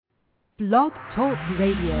Blog Talk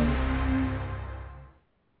Radio.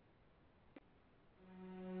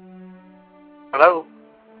 Hello?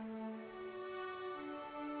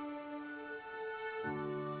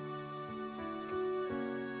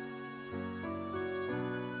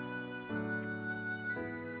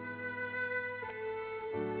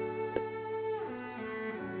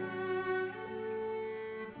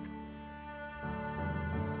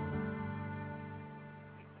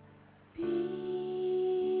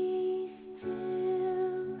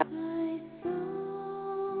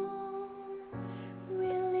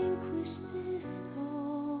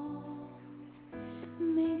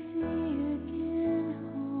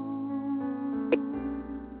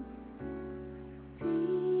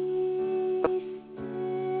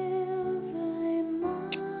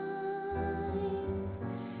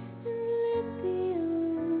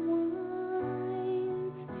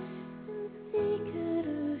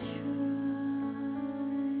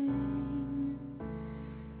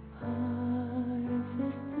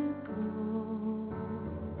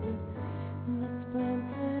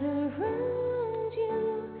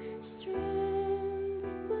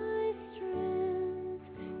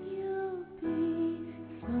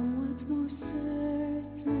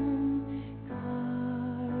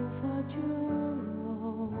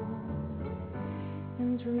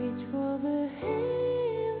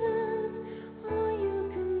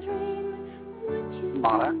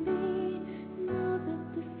 Mara, I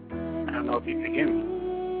don't know if you can hear me,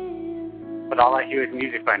 but all I hear is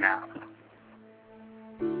music right now.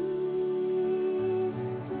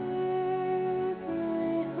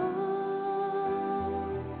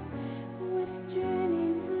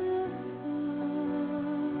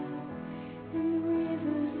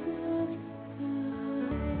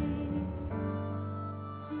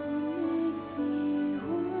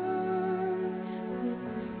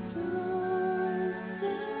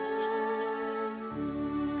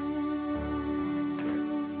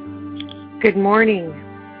 Good morning.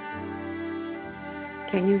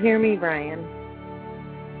 Can you hear me, Brian?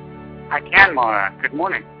 I can, Mara. Good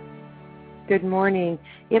morning. Good morning.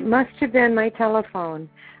 It must have been my telephone.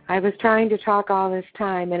 I was trying to talk all this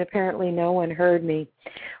time, and apparently no one heard me.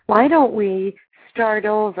 Why don't we start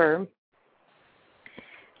over?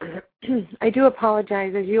 I do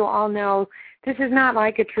apologize. As you all know, this is not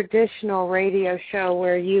like a traditional radio show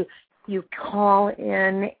where you call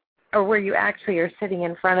in or where you actually are sitting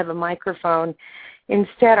in front of a microphone.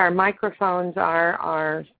 Instead, our microphones are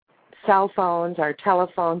our cell phones, our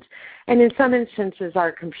telephones, and in some instances,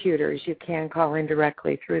 our computers. You can call in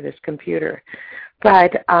directly through this computer.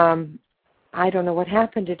 But I don't know what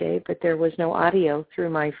happened today, but there was no audio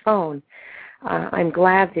through my phone. I'm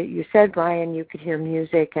glad that you said, Brian, you could hear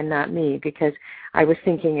music and not me, because I was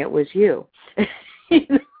thinking it was you. You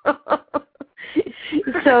know?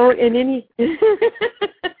 So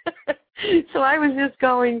so I was just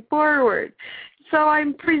going forward. So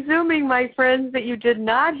I'm presuming, my friends, that you did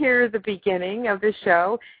not hear the beginning of the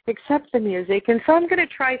show except the music. And so I'm going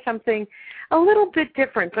to try something a little bit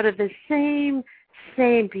different, but of the same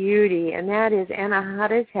beauty, and that is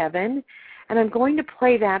Anahata's Heaven. And I'm going to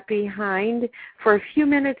play that behind for a few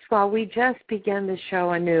minutes while we just begin the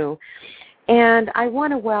show anew. And I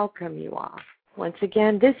want to welcome you all. Once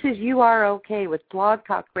again, this is You Are Okay with Blog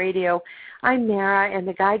Talk Radio. I'm Mara, and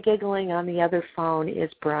the guy giggling on the other phone is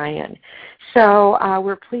Brian. So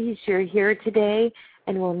we're pleased you're here today,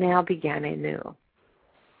 and we'll now begin anew.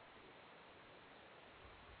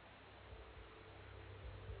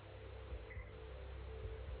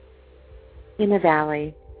 In a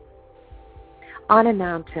valley, on a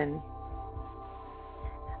mountain,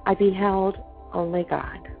 I beheld only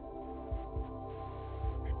God.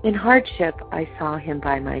 In hardship, I saw him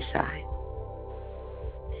by my side.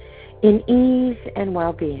 In ease and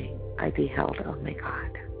well-being, I beheld only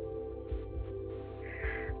God.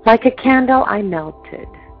 Like a candle, I melted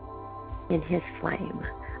in his flame.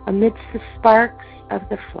 Amidst the sparks of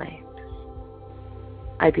the flames,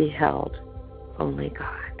 I beheld only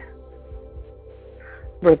God.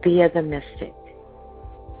 Rabia the Mystic.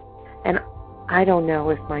 And I don't know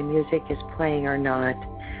if my music is playing or not.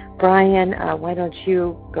 Brian, why don't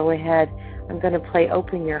you go ahead? I'm going to play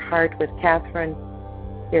Open Your Heart with Catherine.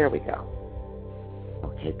 There we go.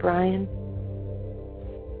 Okay, Brian.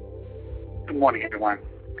 Good morning, everyone.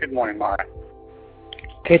 Good morning, Mara.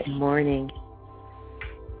 Good morning.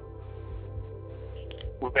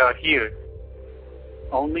 We are here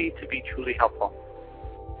only to be truly helpful.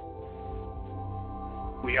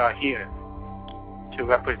 We are here to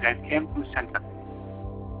represent him who sent us.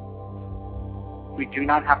 We do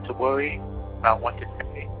not have to worry about what to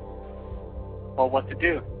say or what to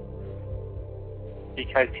do.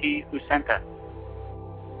 because He who sent us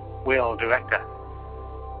will direct us.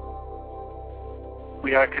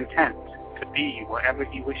 We are content to be wherever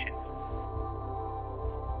He wishes,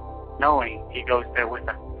 knowing He goes there with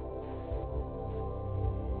us.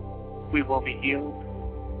 We will be healed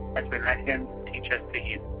as we let Him teach us to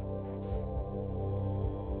heal.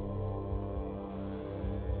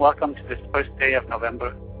 Welcome to this first day of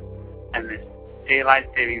November, and this daylight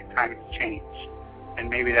savings time change, and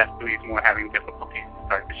maybe that's the reason we're having difficulties to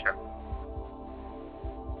start the show.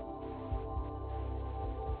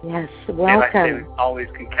 Yes, Daylight welcome. savings always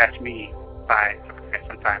can catch me by surprise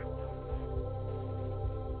sometimes.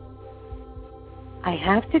 I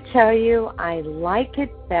have to tell you, I like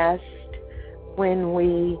it best when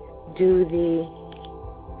we do the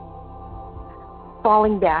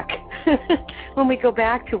falling back. When we go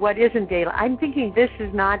back to what isn't daylight. I'm thinking this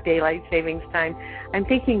is not daylight savings time. I'm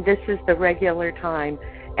thinking this is the regular time.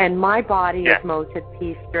 And my body is most at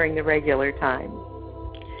peace during the regular time.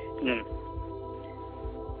 Mm.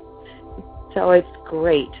 So it's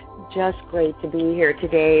great, just great to be here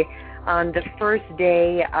today on the first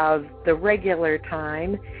day of the regular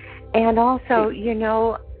time. And also, you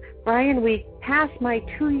know, Brian, we passed my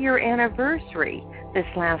 2-year anniversary this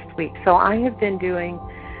last week. So I have been doing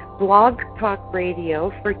Blog Talk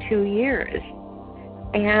Radio for 2 years.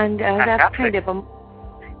 And that's kind of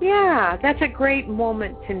that's a great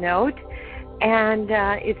moment to note. And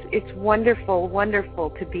it's wonderful,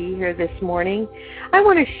 wonderful to be here this morning. I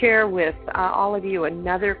want to share with all of you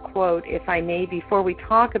another quote, if I may, before we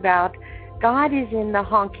talk about God is in the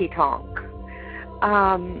honky tonk.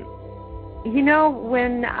 You know,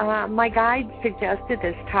 when my guide suggested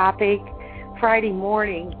this topic Friday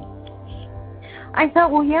morning, I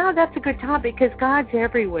thought, well, yeah, that's a good topic because God's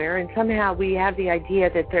everywhere, and somehow we have the idea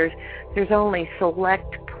that there's only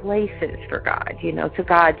select places for God, you know, so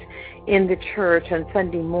God's in the church on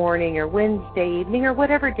Sunday morning or Wednesday evening or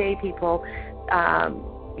whatever day people,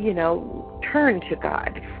 you know, turn to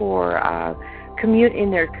God for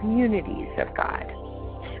in their communities of God.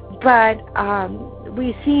 But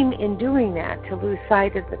we seem in doing that to lose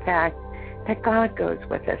sight of the fact that God goes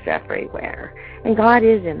with us everywhere, and God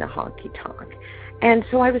is in the honky-tonk. And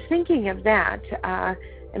so I was thinking of that,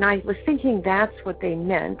 and I was thinking that's what they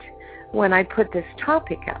meant when I put this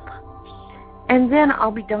topic up. And then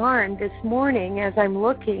I'll be darned, this morning as I'm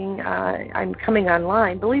looking, I'm coming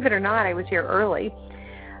online, believe it or not, I was here early,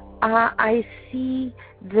 I see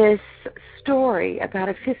this story about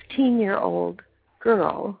a 15-year-old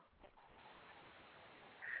girl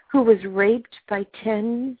who was raped by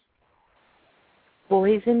 10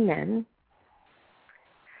 boys and men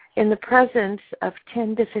in the presence of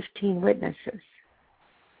 10 to 15 witnesses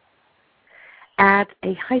at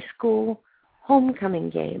a high school homecoming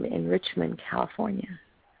game in Richmond, California.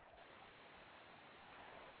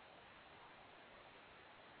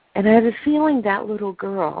 And I have a feeling that little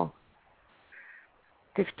girl,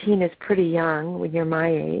 15 is pretty young when you're my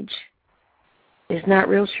age, is not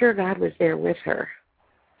real sure God was there with her.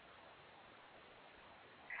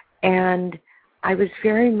 And I was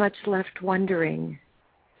very much left wondering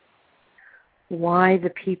why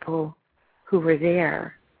the people who were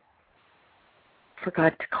there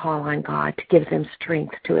forgot to call on God to give them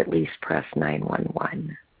strength to at least press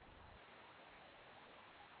 911.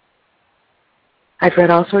 I've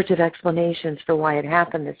read all sorts of explanations for why it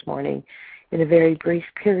happened this morning in a very brief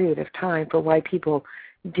period of time for why people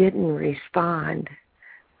didn't respond.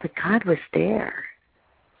 But God was there.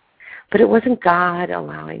 But it wasn't God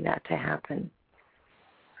allowing that to happen.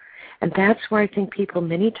 And that's where I think people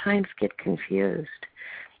many times get confused.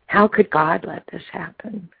 How could God let this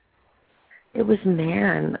happen? It was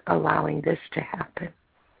man allowing this to happen.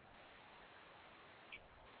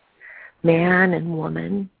 Man and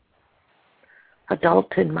woman,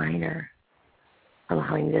 adult and minor,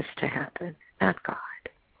 allowing this to happen, not God.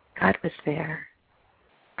 God was there.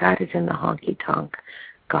 God is in the honky-tonk.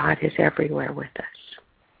 God is everywhere with us.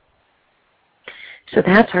 So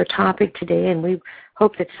that's our topic today, and we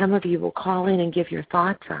hope that some of you will call in and give your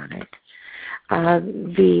thoughts on it.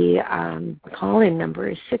 The call-in number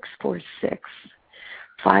is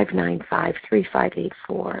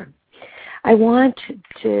 646-595-3584. I want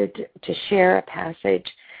to share a passage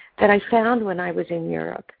that I found when I was in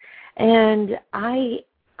Europe, and I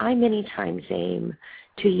many times aim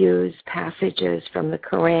to use passages from the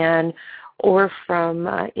Quran or from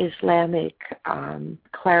Islamic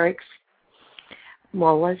clerics,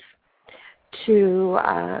 mullahs, to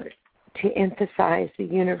emphasize the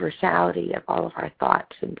universality of all of our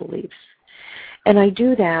thoughts and beliefs. And I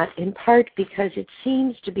do that in part because it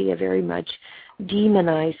seems to be a very much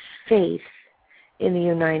demonized faith in the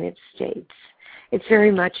United States. It's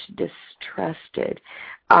very much distrusted.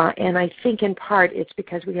 And I think in part it's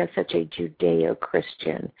because we have such a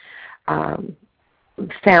Judeo-Christian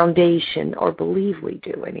foundation, or believe we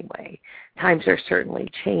do anyway. Times are certainly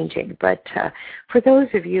changing. But for those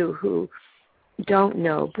of you who don't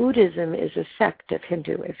know, Buddhism is a sect of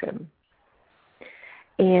Hinduism.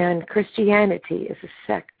 And Christianity is a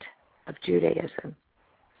sect of Judaism.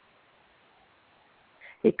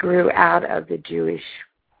 It grew out of the Jewish,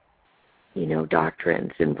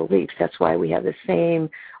 doctrines and beliefs. That's why we have the same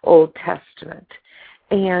Old Testament.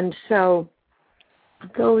 And so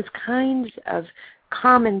those kinds of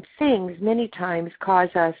common things many times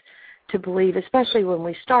cause us to believe, especially when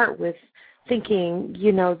we start with thinking,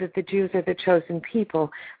 that the Jews are the chosen people.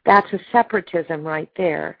 That's a separatism right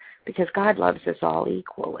there, because God loves us all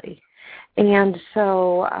equally. And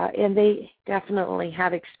so, and they definitely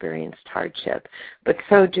have experienced hardship, but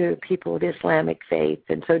so do people of Islamic faith,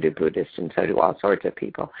 and so do Buddhists, and so do all sorts of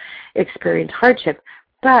people experience hardship.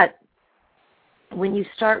 But when you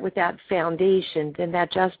start with that foundation, then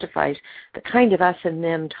that justifies the kind of us and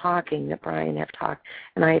them talking that Brian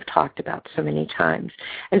and I have talked about so many times.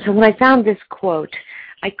 And so when I found this quote,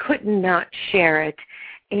 I couldn't not share it,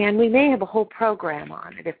 and we may have a whole program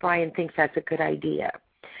on it if Brian thinks that's a good idea.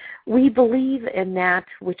 We believe in that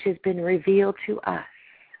which has been revealed to us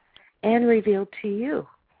and revealed to you.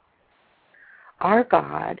 Our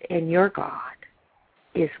God and your God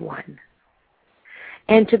is one.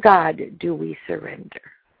 And to God do we surrender.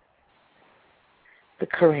 The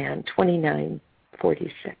Quran,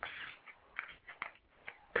 29:46.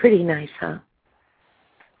 Pretty nice, huh?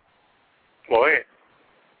 Boy.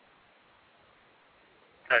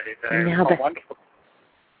 That is wonderful.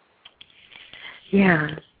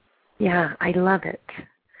 Yeah, I love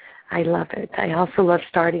it. I also love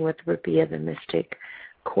starting with Rupiah the Mystic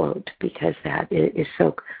quote, because that is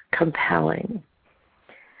so compelling.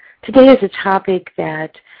 Today is a topic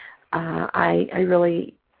that I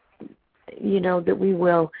really, that we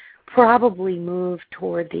will probably move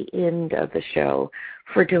toward the end of the show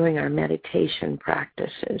for doing our meditation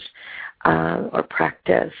practices, or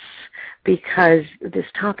practice, because this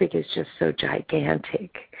topic is just so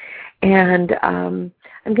gigantic. And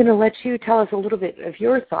I'm going to let you tell us a little bit of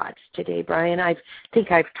your thoughts today, Brian. I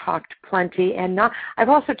think I've talked plenty, and I've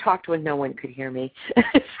also talked when no one could hear me.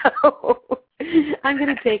 So I'm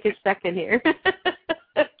going to take a second here.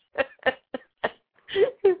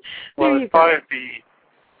 Well, as far as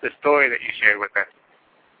the story that you shared with us,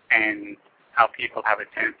 and how people have a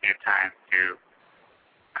tendency at times to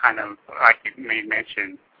kind of, like you may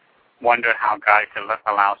mention, wonder how God could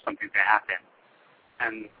allow something to happen.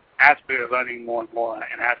 And as we're learning more and more,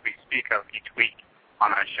 and as we speak of each week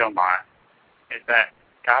on our show, Mara, is that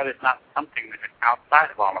God is not something that is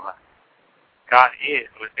outside of all of us. God is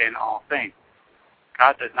within all things.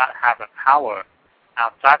 God does not have a power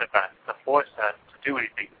outside of us to force us to do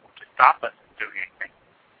anything, to stop us from doing anything.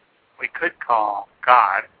 We could call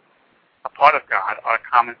God, a part of God, our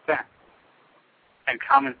common sense. And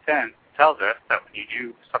common sense tells us that when you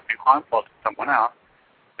do something harmful to someone else,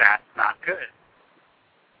 that's not good.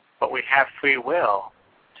 But we have free will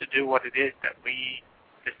to do what it is that we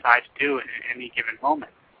decide to do in any given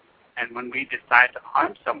moment. And when we decide to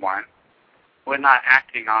harm someone, we're not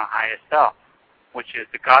acting our highest self, which is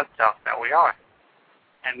the God self that we are.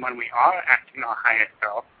 And when we are acting our highest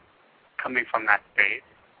self, coming from that space,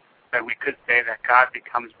 then we could say that God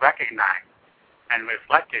becomes recognized and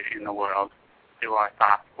reflected in the world through our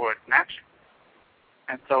thoughts, words, and actions.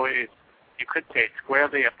 And so it is, you could say,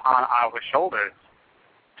 squarely upon our shoulders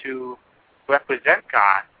to represent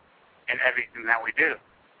God in everything that we do.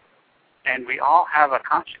 And we all have a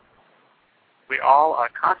conscience. We all are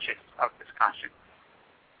conscious of this conscience.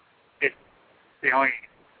 The only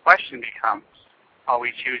question becomes, are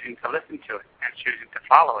we choosing to listen to it and choosing to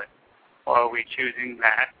follow it? Or are we choosing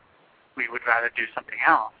that we would rather do something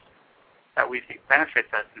else that we think benefits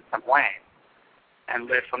us in some way and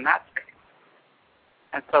live from that space?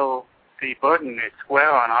 And so the burden is square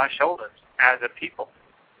on our shoulders as a people,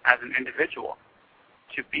 as an individual,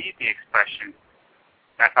 to be the expression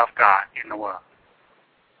of God in the world.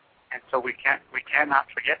 And so we cannot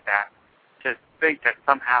forget that, to think that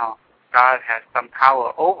somehow God has some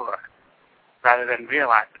power over us, rather than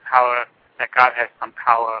realize that God has some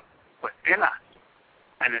power within us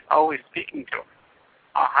and is always speaking to us.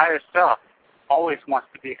 Our higher self always wants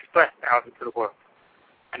to be expressed out into the world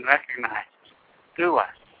and recognized through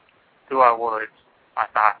us, through our words, our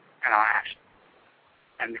thoughts, and our actions.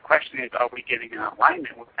 And the question is, are we getting in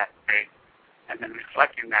alignment with that space and then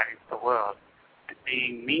reflecting that into the world and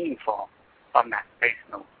being meaningful from that space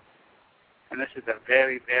in the world? And this is a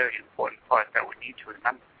very, very important part that we need to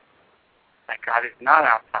remember. That God is not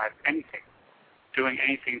outside of anything, doing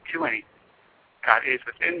anything to anything. God is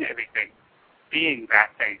within everything, being that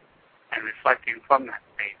thing, and reflecting from that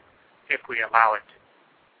thing, if we allow it.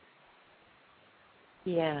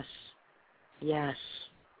 Yes. Yes.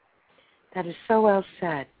 That is so well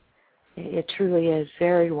said. It truly is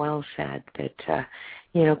very well said that,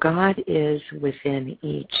 God is within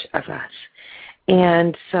each of us.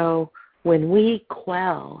 And so when we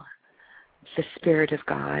quell the Spirit of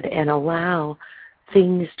God and allow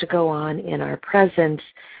things to go on in our presence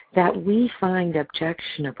that we find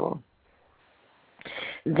objectionable,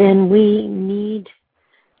 then we need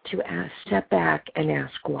to step back and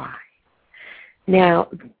ask why. Now,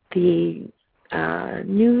 the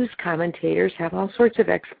news commentators have all sorts of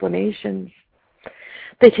explanations.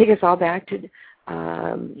 They take us all back to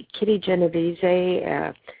Kitty Genovese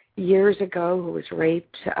years ago, who was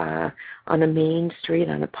raped on a main street,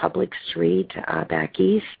 on a public street back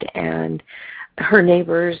east, and her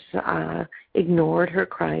neighbors ignored her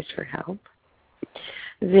cries for help.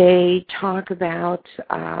 They talk about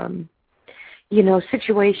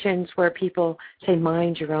situations where people say,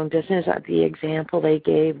 mind your own business. The example they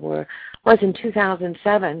gave was in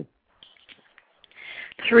 2007.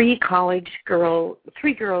 Three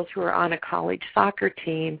girls who were on a college soccer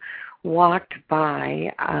team walked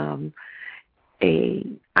by I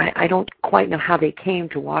don't quite know how they came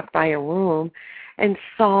to walk by a room, and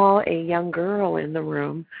saw a young girl in the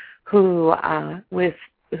room who was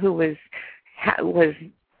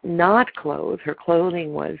not clothed. Her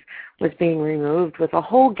clothing was being removed, with a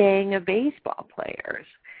whole gang of baseball players.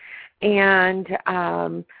 And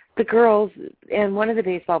the girls, and one of the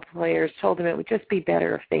baseball players told them it would just be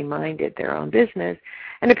better if they minded their own business,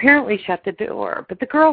 and apparently shut the door. But the girl